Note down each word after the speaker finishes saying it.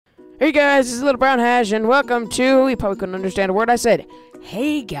Hey guys, this is Littlebrownhash, and welcome to, you probably couldn't understand a word I said.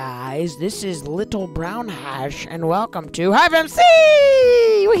 Hey guys, this is Littlebrownhash, and welcome to HiveMC!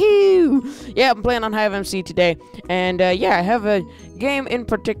 Woohoo! Yeah, I'm playing on HiveMC today, and yeah, I have a game in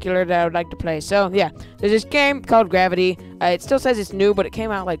particular that I would like to play. So, yeah, there's this game called Gravity. It still says it's new, but it came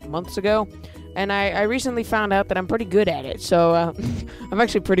out like months ago, and I recently found out that I'm pretty good at it. So, I'm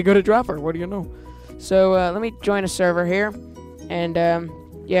actually pretty good at Dropper, what do you know? So, let me join a server here, and,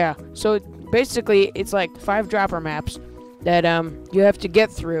 yeah, so basically it's like 5 dropper maps that you have to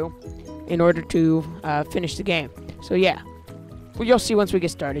get through in order to finish the game. So yeah, well, you'll see once we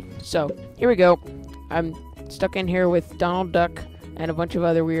get started. So here we go. I'm stuck in here with Donald Duck and a bunch of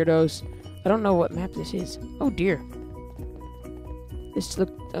other weirdos. I don't know what map this is. Oh dear.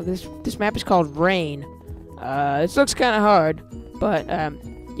 This map is called Rain. This looks kind of hard, but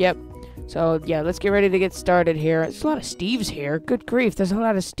yep. So, yeah, let's get ready to get started here. There's a lot of Steves here. Good grief, there's a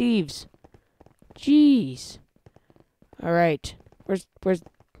lot of Steves. Jeez. Alright. Where's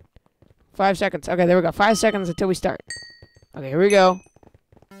 5 seconds. Okay, there we go. 5 seconds until we start. Okay, here we go.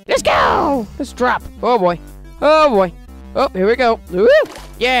 Let's go! Let's drop. Oh, boy. Oh, boy. Oh, here we go. Woo!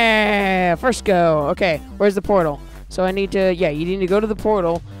 Yeah! First go. Okay, where's the portal? So I need to, yeah, you need to go to the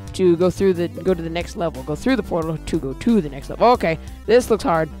portal to go to the next level. Go through the portal to go to the next level. Okay, this looks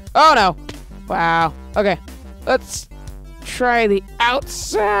hard. Oh no! Wow. Okay, let's try the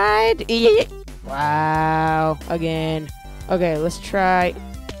outside. Wow. Again. Okay, let's try.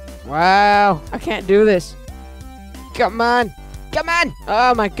 Wow. I can't do this. Come on. Come on.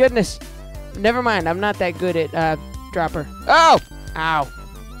 Oh my goodness. Never mind. I'm not that good at dropper. Oh! Ow.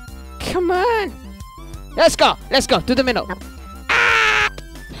 Come on. Let's go. Let's go to the middle. Ah!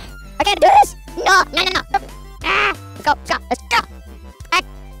 I can't do this. No. Ah! Let's go. Let's go. Let's go.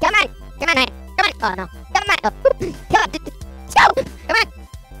 Come on. Come on, man. Come on. Oh, no. Come on. Come on. Let's go. Come on.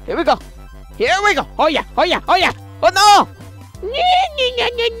 Here we go. Here we go. Oh, yeah. Oh, yeah. Oh, yeah. Oh, no.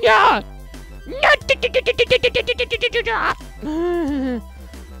 No.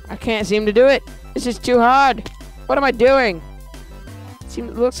 I can't seem to do it. This is too hard. What am I doing?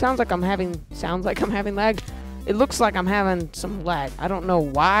 Sounds like I'm having lag. It looks like I'm having some lag. I don't know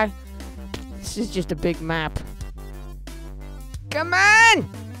why. This is just a big map. Come on!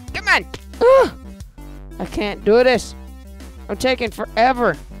 Come on! Ugh. I can't do this. I'm taking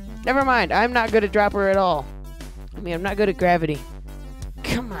forever. Never mind. I'm not good at dropper at all. I mean, I'm not good at gravity.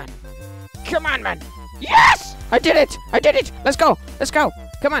 Come on. Come on, man. Yes! I did it! I did it! Let's go! Let's go!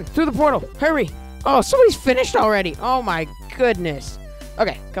 Come on, through the portal. Hurry! Oh, somebody's finished already. Oh my goodness.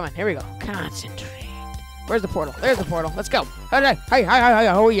 Okay, come on. Here we go. Concentrate. Where's the portal? There's the portal. Let's go. Hi,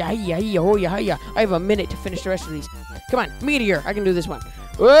 oh yeah. I have a minute to finish the rest of these. Come on, meteor. I can do this one.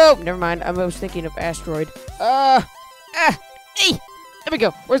 Whoa, never mind. I was thinking of asteroid. There we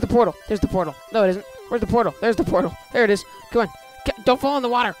go. Where's the portal? There's the portal. No, it isn't. Where's the portal? There's the portal. There it is. Come on. Don't fall in the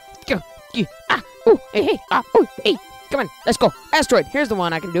water. Go. Ah. Oh. Hey. Ah. Oh. Hey. Come on. Let's go. Asteroid. Here's the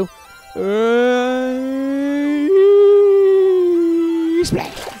one I can do.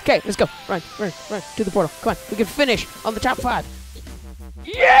 Splash. Okay, let's go. Run to the portal. Come on, we can finish on the top 5.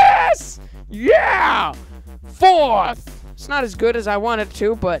 Yes! Yeah! 4th! It's not as good as I wanted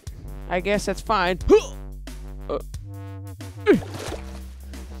to, but I guess that's fine.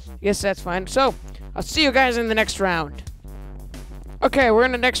 Yes, that's fine. So, I'll see you guys in the next round. Okay, we're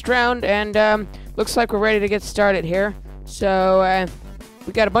in the next round, and looks like we're ready to get started here. So,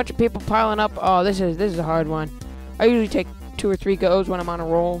 we got a bunch of people piling up. Oh, this is a hard one. I usually take 2 or 3 goes when I'm on a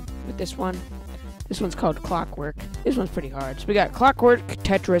roll with this one. This one's called Clockwork. This one's pretty hard. So we got Clockwork,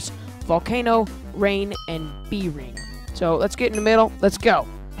 Tetris, Volcano, Rain, and B-Ring. So let's get in the middle. Let's go.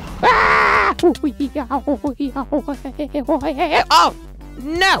 Ah! Oh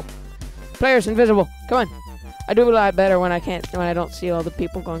no! Player's invisible. Come on. I do a lot better when I don't see all the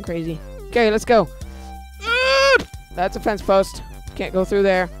people going crazy. Okay, let's go. That's a fence post. Can't go through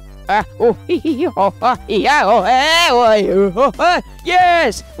there.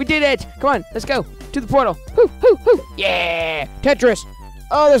 Yes! We did it! Come on, let's go. To the portal. Yeah! Tetris!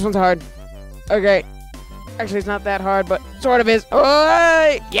 Oh, this one's hard. Okay. Actually, it's not that hard, but sort of is.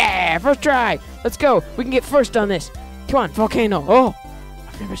 Oh, yeah! First try! Let's go. We can get first on this. Come on, volcano. Oh!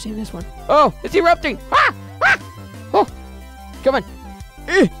 I've never seen this one. Oh! It's erupting! Ah! Ah! Oh! Come on.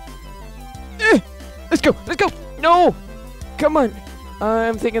 Let's go! Let's go! No! Come on.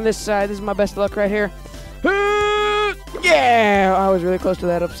 I'm thinking this side. This is my best luck right here. Yeah! I was really close to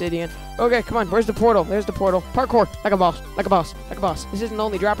that obsidian. Okay, come on. Where's the portal? There's the portal. Parkour. Like a boss. Like a boss. Like a boss. This isn't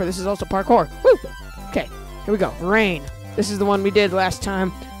only dropper. This is also parkour. Woo! Okay. Here we go. Rain. This is the one we did last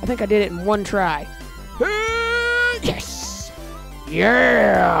time. I think I did it in 1 try. Yes!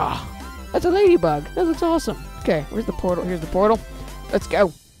 Yeah! That's a ladybug. That looks awesome. Okay, where's the portal? Here's the portal. Let's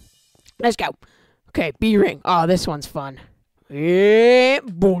go. Let's go. Okay, B ring. Oh, this one's fun. Hey,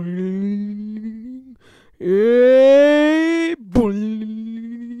 boing. Hey,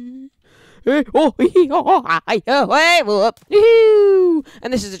 boing. Hey, oh, hey, whoop.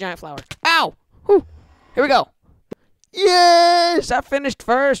 And this is a giant flower. Ow. Whew. Here we go. Yes, I finished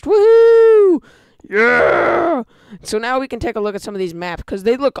first. Woohoo! Yeah. So now we can take a look at some of these maps because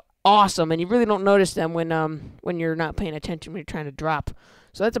they look awesome, and you really don't notice them when you're not paying attention when you're trying to drop.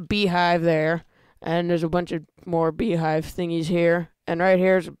 So that's a beehive there, and there's a bunch of more beehive thingies here, and right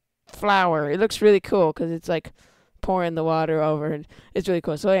here's a flower. It looks really cool because it's like pouring the water over, and it's really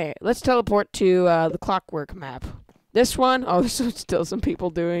cool. So anyway, let's teleport to the clockwork map. This one, oh, there's still some people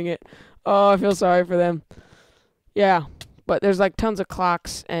doing it. Oh, I feel sorry for them. Yeah, but there's like tons of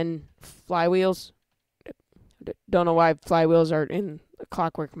clocks and flywheels. Don't know why flywheels are in the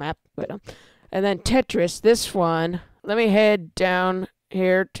clockwork map, but and then Tetris. This one. Let me head down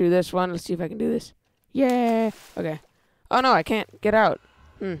here to this one. Let's see if I can do this. Yeah. Okay. Oh no, I can't get out.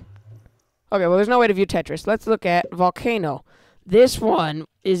 Okay. Well, there's no way to view Tetris. Let's look at Volcano. This one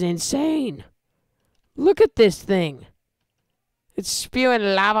is insane. Look at this thing. It's spewing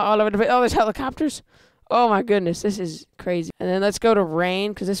lava all over the place. Oh, there's helicopters. Oh my goodness, this is crazy. And then let's go to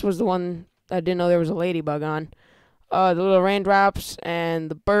rain, because this was the one I didn't know there was a ladybug on. The little raindrops and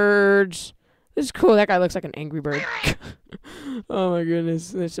the birds. This is cool. That guy looks like an angry bird. Oh my goodness.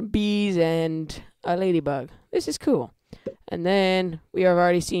 There's some bees and a ladybug. This is cool. And then we have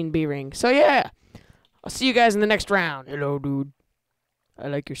already seen B-Ring. So yeah, I'll see you guys in the next round. Hello, dude. I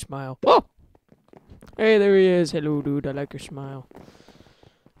like your smile. Oh! Hey, there he is. Hello, dude. I like your smile.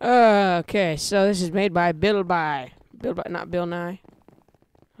 Okay, so this is made by Bill Nye. Not Bill Nye.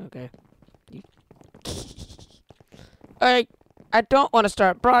 Okay. Alright, I don't want to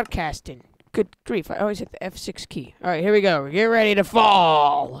start broadcasting. Good grief, I always hit the F6 key. Alright, here we go. Get ready to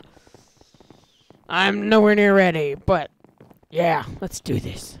fall. I'm nowhere near ready, but yeah, let's do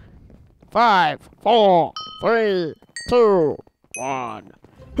this. 5, 4, 3, 2, 1.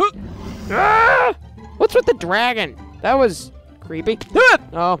 Ah! What's with the dragon? That was creepy.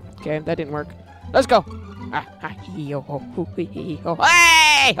 Oh, okay, that didn't work. Let's go. Hey!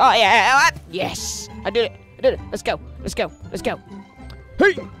 Oh, yeah. Yes. I did it. Let's go.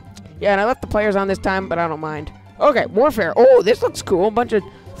 Hey! Yeah, and I left the players on this time, but I don't mind. Okay, warfare. Oh, this looks cool. A bunch of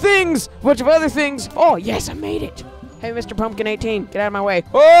things. A bunch of other things. Oh, yes, I made it. Hey, Mr. Pumpkin 18, get out of my way.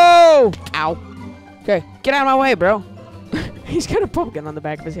 Oh! Ow. Okay, get out of my way, bro. He's got a pumpkin on the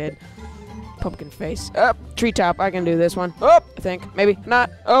back of his head. Pumpkin face. Up, treetop. I can do this one. Up, I think. Maybe not.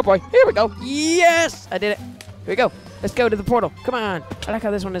 Oh, boy. Here we go. Yes! I did it. Here we go. Let's go to the portal. Come on. I like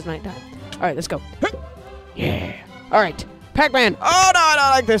how this one is nighttime. All right, let's go. Yeah. All right. Pac-Man. Oh, no, I don't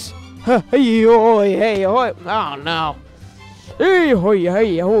like this. Hey, hoy, hey, hoy. Oh, no. Hey, hoy,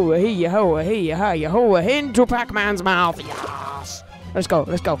 hey, ho, hey, ho, hey, hi, ho, into Pac-Man's mouth. Yes. Let's go.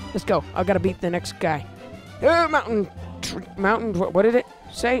 I gotta beat the next guy. Mountain. What did it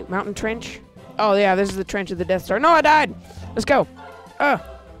say? Mountain trench? Oh, yeah, this is the trench of the Death Star. No, I died. Let's go.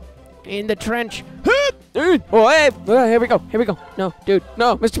 In the trench. Oh, hey. Here we go. No, dude.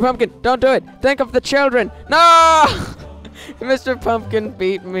 No, Mr. Pumpkin, don't do it. Think of the children. No! Mr. Pumpkin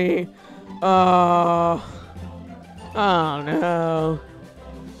beat me. Oh no.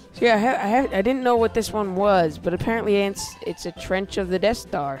 So yeah, I didn't know what this one was, but apparently it's a trench of the Death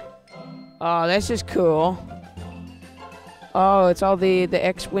Star. Oh, this is cool. Oh, it's all the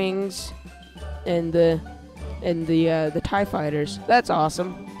X-Wings and the TIE fighters. That's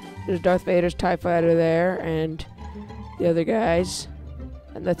awesome. There's Darth Vader's TIE fighter there, and the other guys.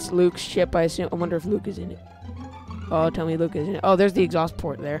 And that's Luke's ship, I assume. I wonder if Luke is in it. Oh, tell me Luke is in it. Oh, there's the exhaust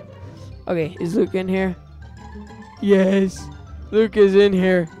port there. Okay, is Luke in here? Yes, Luke is in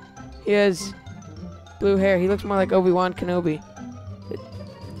here. He has blue hair. He looks more like Obi-Wan Kenobi.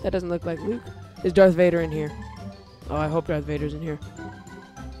 That doesn't look like Luke. Is Darth Vader in here? Oh, I hope Darth Vader's in here.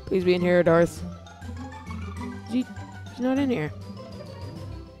 Please be in here, Darth. He's not in here.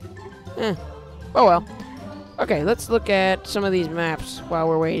 Oh well. Okay, let's look at some of these maps while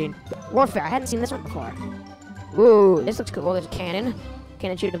we're waiting. Warfare. I hadn't seen this one before. Ooh, this looks cool. There's a cannon.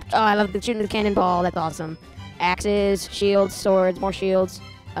 Cannon shooting. Oh, I love the shooting the cannonball. That's awesome. Axes, shields, swords, more shields.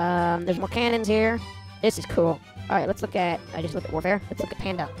 There's more cannons here. This is cool. All right, let's look at. I just looked at warfare. Let's look at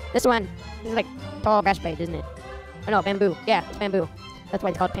panda. This one. This is like tall grass blade, isn't it? Oh no, bamboo. Yeah, it's bamboo. That's why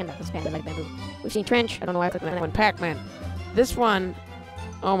it's called panda. It's panda like bamboo. We've seen trench. I don't know why I clicked on that one. Pac-Man. This one.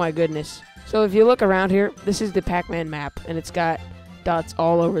 Oh my goodness. So if you look around here, this is the Pac-Man map, and it's got dots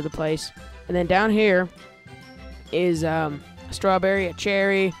all over the place. And then down here is a strawberry, a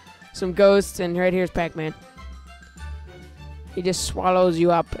cherry, some ghosts, and right here's Pac-Man. He just swallows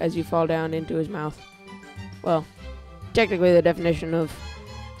you up as you fall down into his mouth. Well, technically the definition of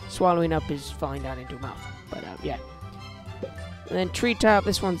swallowing up is falling down into a mouth. But, yeah. And then Treetop,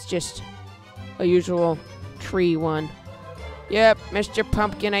 this one's just a usual tree one. Yep, Mr.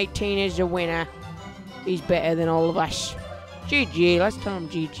 Pumpkin 18 is the winner. He's better than all of us. GG, let's tell him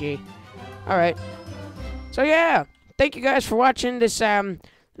GG. Alright. So, yeah. Thank you guys for watching this,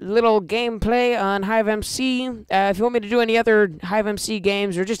 little gameplay on HiveMC. If you want me to do any other HiveMC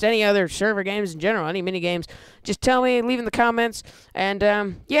games or just any other server games in general, any mini games, just tell me, leave in the comments,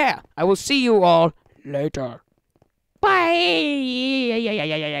 and yeah, I will see you all later. Bye.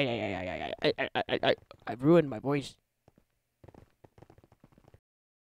 I ruined my voice.